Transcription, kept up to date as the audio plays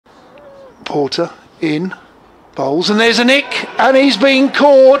Porter in. Bowls, and there's a nick, and he's been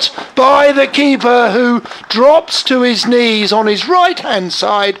caught by the keeper, who drops to his knees on his right hand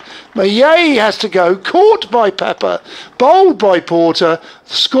side. Maye has to go, caught by Pepper, bowled by Porter.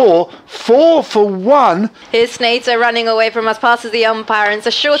 Score 4-1. Here's Snater running away from us, passes the umpire, and it's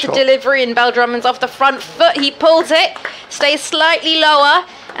a shorter delivery, and Bell Drummond's off the front foot. He pulls it, stays slightly lower,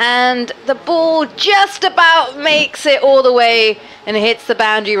 and the ball just about makes it all the way and hits the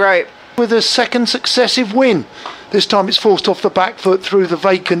boundary rope. With a second successive win. This time it's forced off the back foot through the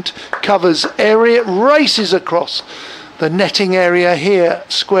vacant covers area. It races across the netting area here,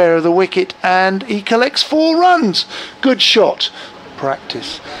 square of the wicket, and he collects 4 runs. Good shot.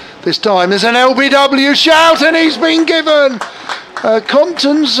 Practice. This time there's an LBW shout, and he's been given.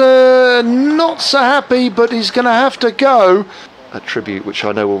 Compton's not so happy, but he's going to have to go. A tribute which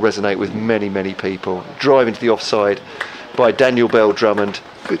I know will resonate with many, many people. Drive into the offside by Daniel Bell Drummond.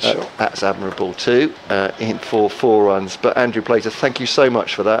 Good shot. That's admirable too, in for 4 runs. But Andrew Plater, thank you so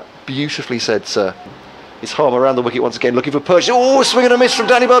much for that. Beautifully said, sir. It's Harmer around the wicket once again, looking for push. Oh, swing and a miss from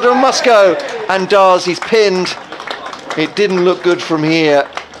Danny Bell Drummond. Must go. And does. He's pinned. It didn't look good from here.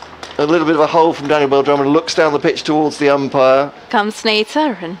 A little bit of a hole from Daniel Bell Drummond. Looks down the pitch towards the umpire. Comes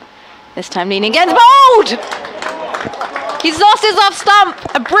Snater, and this time leaning against bowled. He's lost his off stump.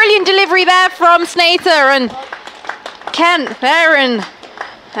 A brilliant delivery there from Snater, and Kent there in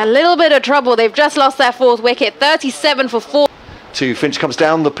a little bit of trouble. They've just lost their 4th wicket, 37 for 4. Finch comes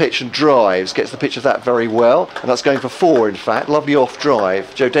down the pitch and drives, gets the pitch of that very well, and that's going for 4 in fact. Lovely off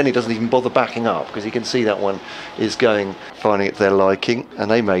drive. Jaydn Denly doesn't even bother backing up because he can see that one is going, finding it to their liking,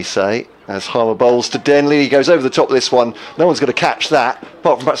 and they may say, as Harmer bowls to Denly, he goes over the top of this one. No one's going to catch that,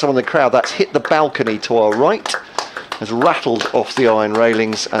 apart from perhaps someone in the crowd. That's hit the balcony to our right, has rattled off the iron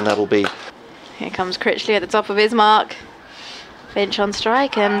railings, and that'll be... Here comes Critchley at the top of his mark. Finch on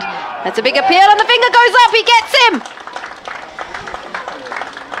strike, and that's a big appeal, and the finger goes up, he gets him!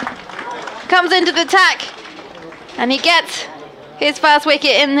 Comes into the attack, and he gets his first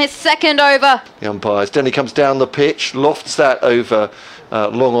wicket in his 2nd over. The umpires. Denly comes down the pitch, lofts that over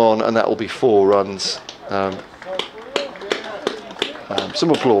long on, and that will be 4 runs. Some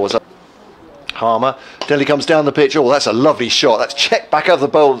applause. Harmer. Denly comes down the pitch. Oh, that's a lovely shot. That's checked back over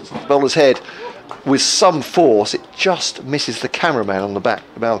the bowler's head with some force. It just misses the cameraman on the back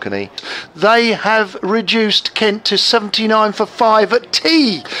balcony. They have reduced Kent to 79 for 5 at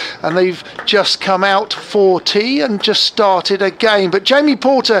tea, and they've just come out for tea and just started again. But Jamie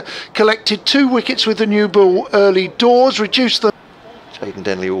Porter collected 2 wickets with the new ball early doors, reduced them. Jaydn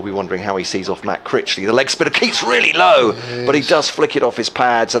Denly will be wondering how he sees off Matt Critchley. The leg spinner keeps really low, but he does flick it off his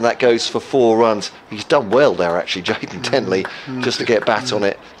pads, and that goes for 4 runs. He's done well there actually, Jaydn Denly, just to get bat on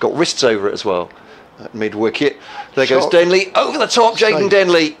it. Got wrists over it as well. At mid-wicket. There goes Denly, over the top, Jaydn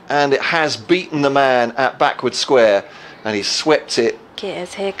Denly, and it has beaten the man at backward square, and he's swept it.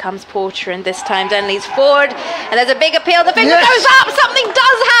 Here comes Porter, and this time Denly's forward, and there's a big appeal, the finger goes up, something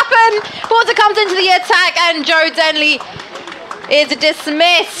does happen! Porter comes into the attack, and Jaydn Denly is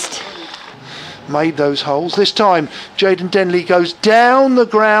dismissed. Made those holes. This time Jaydn Denly goes down the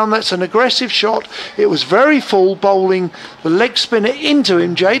ground. That's an aggressive shot. It was very full, bowling the leg spinner into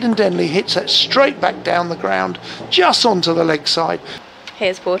him. Jaydn Denly hits that straight back down the ground, just onto the leg side.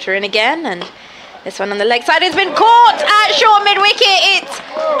 Here's Porter in again, and this one on the leg side has been caught at short mid-wicket. It's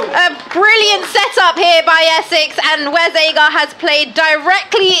a brilliant setup here by Essex, and Wes Agar has played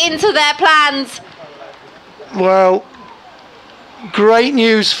directly into their plans. Well, great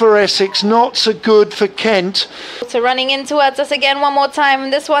news for Essex, not so good for Kent. So running in towards us again one more time,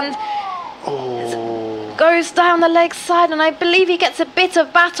 and this one goes down the leg side, and I believe he gets a bit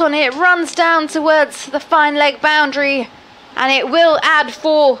of bat on it. It runs down towards the fine leg boundary, and it will add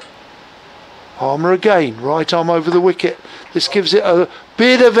 4. Harmer again, right arm over the wicket. This gives it a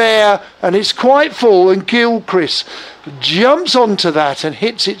bit of air, and it's quite full, and Gilchrist jumps onto that and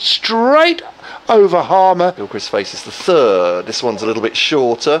hits it straight over Harmer. Gilchrist faces the 3rd. This one's a little bit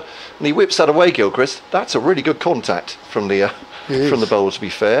shorter, and he whips that away, Gilchrist. That's a really good contact from the bowler, to be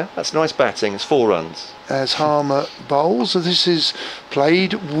fair. That's nice batting. It's 4 runs. As Harmer bowls, this is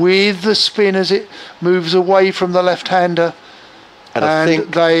played with the spin as it moves away from the left-hander. And I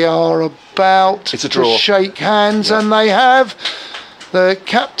think they are about to shake hands, and they have. The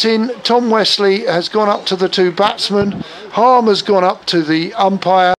captain, Tom Wesley, has gone up to the 2 batsmen. Harmer's gone up to the umpire.